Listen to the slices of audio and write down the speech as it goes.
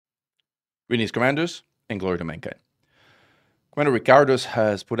Greetings, Commanders, and glory to Mechan. Commander Ricardos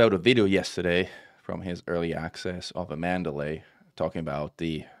has put out a video yesterday from his early access of a Mandalay, talking about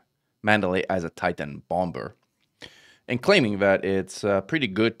the Mandalay as a TitanBomber, and claiming that it's a pretty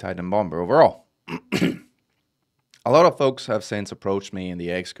good TitanBomber overall. A lot of folks have since approached me in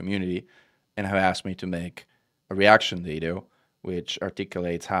the Eggs community and have asked me to make a reaction video which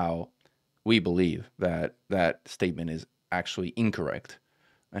articulates how we believe that that statement is actually incorrect,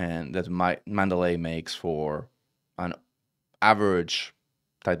 and that Mandalay makes for an average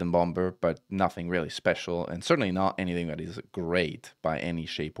TitanBomber, but nothing really special, and certainly not anything that is great by any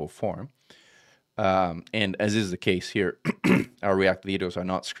shape or form. And as is the case here, our React videos are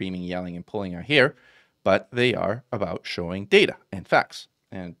not screaming, yelling, and pulling our hair, but they are about showing data and facts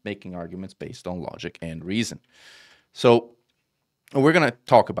and making arguments based on logic and reason. So what we're going to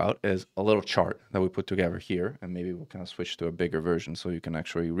talk about is a little chart that we put together here, and maybe we'll kind of switch to a bigger version so you can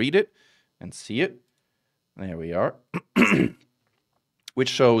actually read it and see it. There we are. Which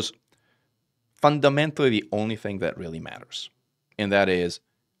shows fundamentally the only thing that really matters, and that is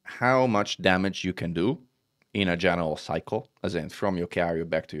how much damage you can do in a general cycle, as in from your carrier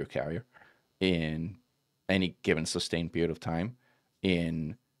back to your carrier, in any given sustained period of time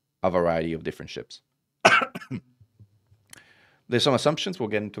in a variety of different ships. There's some assumptions, we'll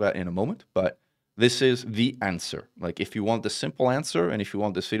get into that in a moment, but this is the answer. Like, if you want the simple answer, and if you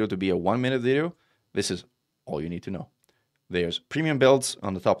want this video to be a 1-minute video, this is all you need to know. There's premium builds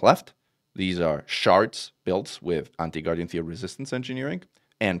on the top left. These are shards builds with anti-guardian field resistance engineering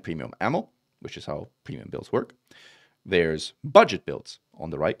and premium ammo, which is how premium builds work. There's budget builds on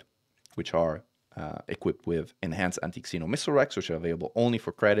the right, which are equipped with enhanced anti-xeno missile racks, which are available only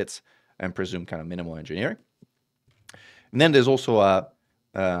for credits and presume kind of minimal engineering. And then there's also a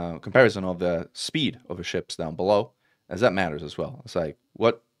comparison of the speed of the ships down below, as that matters as well. It's like,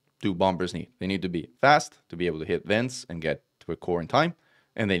 what do bombers need? They need to be fast to be able to hit vents and get to a core in time,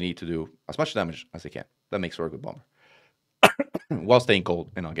 and they need to do as much damage as they can. That makes for a good bomber. While staying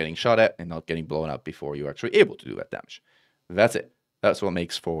cold and not getting shot at and not getting blown up before you're actually able to do that damage. That's it. That's what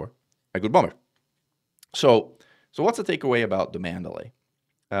makes for a good bomber. So what's the takeaway about the Mandalay?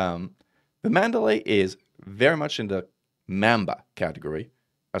 The Mandalay is very much in the Mamba category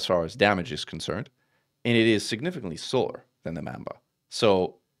as far as damage is concerned, and it is significantly slower than the Mamba.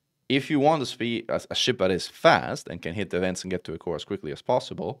 So if you want a ship that is fast and can hit the vents and get to a core as quickly as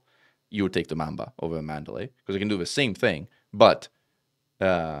possible, you would take the Mamba over the Mandalay, because it can do the same thing, but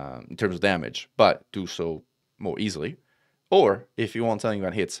in terms of damage, but do so more easily. Or if you want something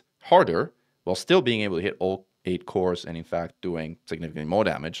that hits harder while still being able to hit all 8 cores and in fact doing significantly more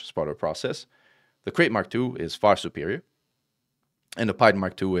damage as part of the process, the Crate Mark II is far superior, and the Python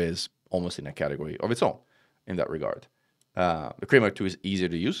Mark II is almost in a category of its own in that regard. The Crate Mark II is easier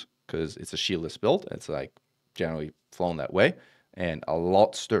to use because it's a shieldless build. It's like generally flown that way, and a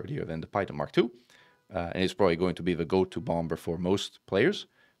lot sturdier than the Python Mark II. And it's probably going to be the go-to bomber for most players.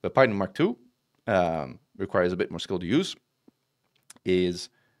 The Python Mark II requires a bit more skill to use, is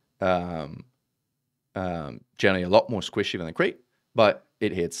generally a lot more squishy than the Crate, but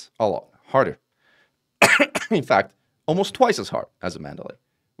it hits a lot harder. In fact, almost twice as hard as a Mandalay,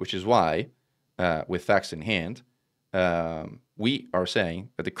 which is why, with facts in hand, we are saying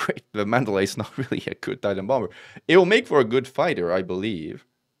that the Mandalay is not really a good TitanBomber. It will make for a good fighter, I believe.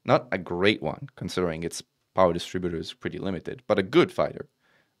 Not a great one, considering its power distributor is pretty limited, but a good fighter,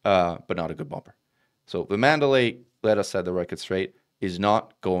 but not a good bomber. So the Mandalay, let us set the record straight, is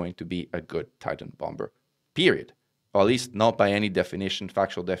not going to be a good TitanBomber, period. Or at least not by any definition,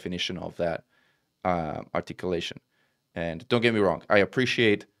 factual definition of that articulation. And don't get me wrong, I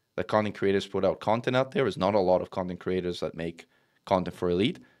appreciate that content creators put out content out there. There's not a lot of content creators that make content for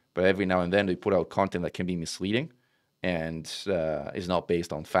Elite, but every now and then they put out content that can be misleading and is not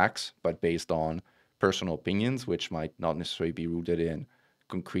based on facts, but based on personal opinions, which might not necessarily be rooted in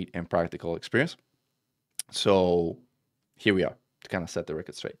concrete and practical experience. So here we are, to kind of set the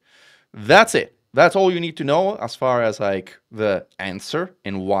record straight. That's it. That's all you need to know as far as like the answer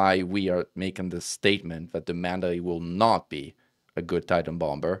and why we are making this statement that the Mandalay will not be a good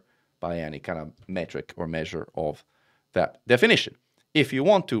TitanBomber by any kind of metric or measure of that definition. If you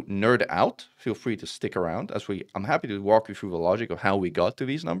want to nerd out, feel free to stick around, as I'm happy to walk you through the logic of how we got to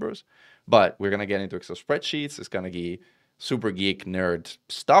these numbers, but we're going to get into Excel spreadsheets. It's going to be super geek nerd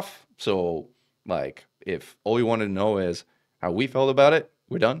stuff. So like, if all you wanted to know is how we felt about it,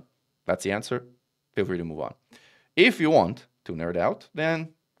 we're done. That's the answer. Feel free to move on. If you want to nerd out, then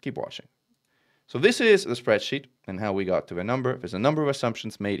keep watching. So this is the spreadsheet and how we got to the number. There's a number of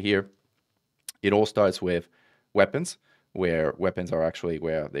assumptions made here. It all starts with weapons. where weapons are actually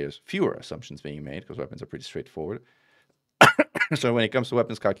where there's fewer assumptions being made, because weapons are pretty straightforward. So when it comes to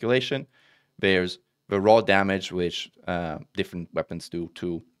weapons calculation, there's the raw damage which different weapons do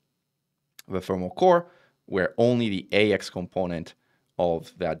to the thermal core, where only the AX component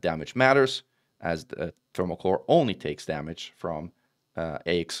of that damage matters, as the thermal core only takes damage from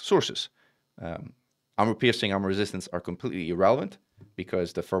AX sources. Armor piercing, armor resistance are completely irrelevant,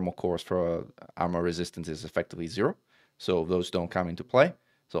 because the thermal cores for armor resistance is effectively 0, so those don't come into play.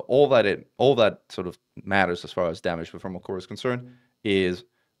 So all that sort of matters as far as damage with thermal core is concerned is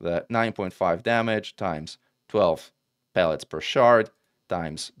the 9.5 damage times 12 pellets per shard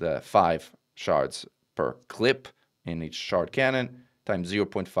times the 5 shards per clip in each shard cannon times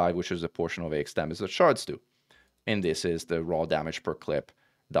 0.5, which is the portion of AX damage that shards do. And this is the raw damage per clip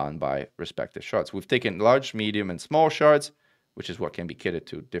done by respective shards. We've taken large, medium, and small shards, which is what can be kitted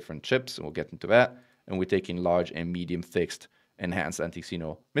to different chips, and we'll get into that. And we're taking large and medium fixed enhanced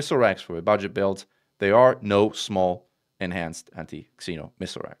anti-Xeno missile racks for a budget build. There are no small enhanced anti-Xeno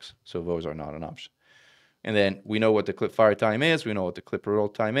missile racks, so those are not an option. And then we know what the clip fire time is, we know what the clip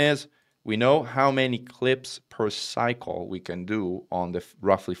reload time is, we know how many clips per cycle we can do on the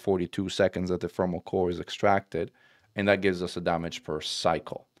roughly 42 seconds that the thermal core is extracted, and that gives us a damage per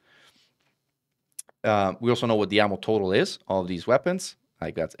cycle. We also know what the ammo total is of these weapons.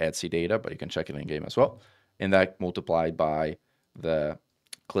 Like, that's ETSI data, but you can check it in game as well. And that multiplied by the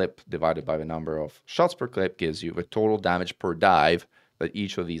clip divided by the number of shots per clip gives you the total damage per dive that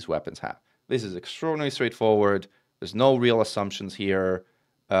each of these weapons have. This is extraordinarily straightforward. There's no real assumptions here,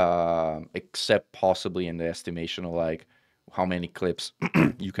 except possibly in the estimation of like how many clips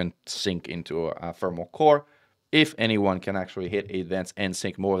you can sink into a thermal core. If anyone can actually hit a advance and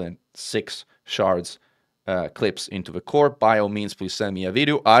sink more than 6 shards clips into the core, by all means, please send me a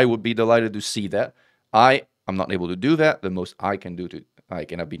video. I would be delighted to see that. I'm not able to do that. The most I can do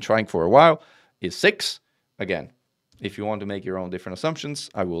and I've been trying for a while, is 6. Again, if you want to make your own different assumptions,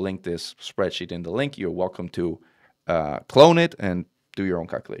 I will link this spreadsheet in the link. You're welcome to clone it and do your own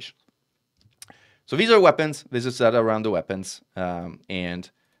calculations. So these are weapons. This is data around the weapons.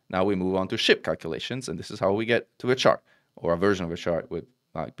 And now we move on to ship calculations, and this is how we get to a chart, or a version of a chart with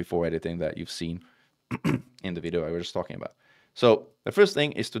before editing that you've seen in the video I was just talking about. So the first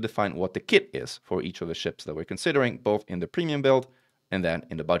thing is to define what the kit is for each of the ships that we're considering, both in the premium build and then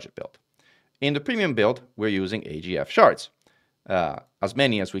in the budget build. In the premium build, we're using AGF shards, as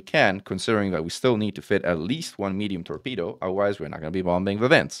many as we can, considering that we still need to fit at least 1 medium torpedo, otherwise we're not going to be bombing the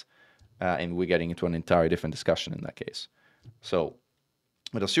vents. And we're getting into an entirely different discussion in that case. So,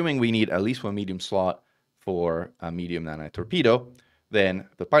 but assuming we need at least 1 medium slot for a medium nanite torpedo, then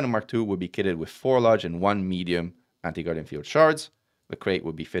the Python Mark II would be kitted with 4 large and 1 medium anti-guardian field shards. The crate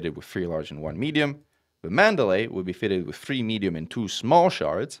would be fitted with 3 large and 1 medium. The Mandalay would be fitted with 3 medium and 2 small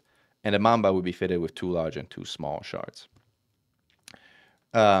shards. And the Mamba would be fitted with 2 large and 2 small shards.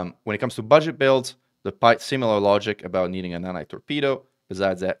 When it comes to budget builds, similar logic about needing a nanite torpedo.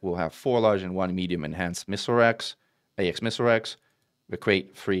 Besides that, we'll have 4 large and 1 medium enhanced missile racks, AX missile racks. The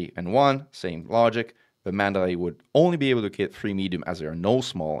crate 3 and 1, same logic. The Mandalay would only be able to kit 3 medium, as there are no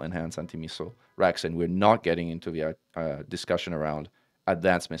small enhanced anti-missile racks, and we're not getting into the discussion around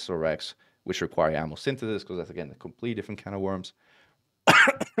advanced missile racks, which require ammo synthesis, because that's, again, a completely different kind of worms.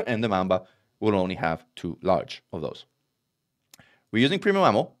 And the Mamba will only have 2 large of those. We're using premium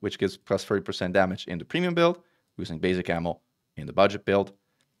ammo, which gives plus 30% damage in the premium build. We're using basic ammo in the budget build.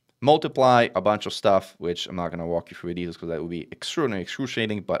 Multiply a bunch of stuff, which I'm not going to walk you through the details because that would be extraordinarily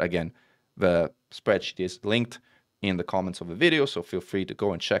excruciating. But again, the spreadsheet is linked in the comments of the video, so feel free to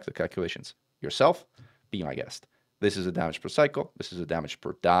go and check the calculations yourself. Be my guest. This is a damage per cycle. This is a damage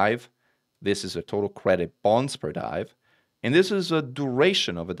per dive. This is a total credit bonds per dive. And this is a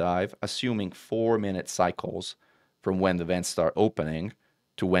duration of a dive, assuming 4-minute cycles from when the vents start opening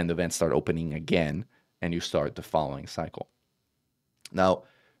to when the vents start opening again, and you start the following cycle. Now,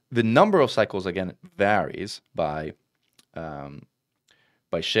 the number of cycles, again, varies by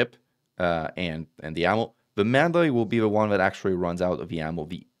ship and the ammo. The Mandalay will be the one that actually runs out of the ammo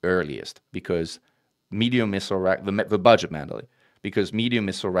the earliest, because medium missile rack, the budget Mandalay, because medium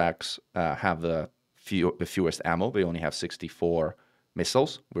missile racks have the fewest ammo. They only have 64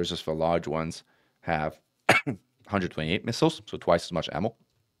 missiles, whereas the large ones have 128 missiles, so twice as much ammo.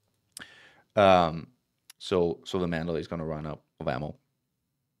 So the Mandalay is going to run out of ammo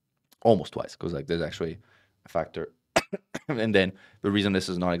almost twice, because like there's actually a factor. And then the reason this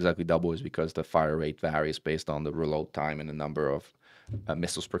is not exactly double is because the fire rate varies based on the reload time and the number of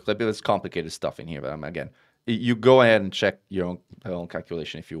missiles per clip. It's complicated stuff in here, but again, you go ahead and check your own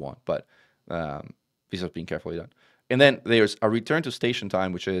calculation if you want, but these are being carefully done. And then there's a return to station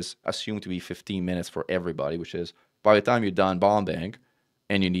time, which is assumed to be 15 minutes for everybody, which is by the time you're done bombing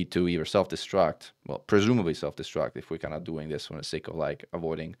and you need to either self-destruct, well, presumably self-destruct if we're kind of doing this for the sake of like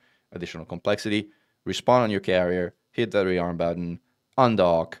avoiding additional complexity, respawn on your carrier, hit that rearm button,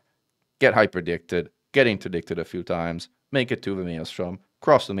 undock, get hyperdicted, get interdicted a few times, make it to the maelstrom,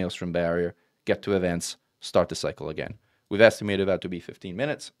 cross the maelstrom barrier, get to events, start the cycle again. We've estimated that to be 15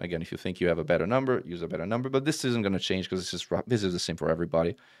 minutes. Again, if you think you have a better number, use a better number. But this isn't going to change because this is the same for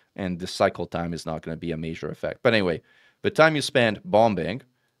everybody. And the cycle time is not going to be a major effect. But anyway, the time you spend bombing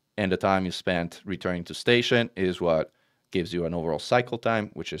and the time you spent returning to station is what gives you an overall cycle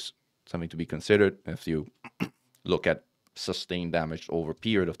time, which is something to be considered. If you look at sustained damage over a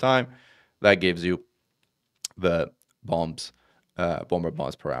period of time, that gives you the bomber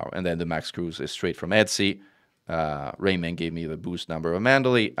bombs per hour. And then the max cruise is straight from Etsy. Rayman gave me the boost number of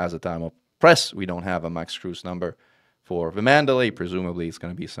Mandalay. As a time of press, we don't have a max cruise number for the Mandalay. Presumably, it's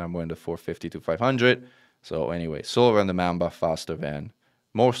going to be somewhere in the 450 to 500. So anyway, slower than the Mamba, faster than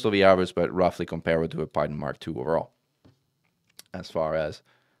most of the others, but roughly comparable to a Titan Mark II overall, as far as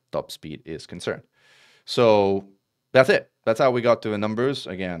top speed is concerned. So that's it. That's how we got to the numbers.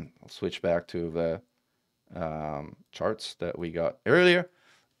 Again, I'll switch back to the charts that we got earlier.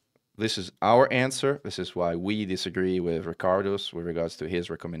 This is our answer. This is why we disagree with Ricardos with regards to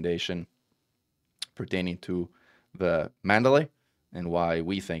his recommendation pertaining to the Mandalay, and why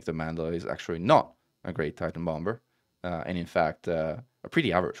we think the Mandalay is actually not a great Titan bomber, and in fact, a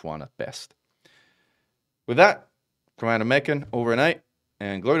pretty average one at best. With that, Commander Mechan, overnight,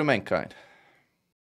 and glory to mankind.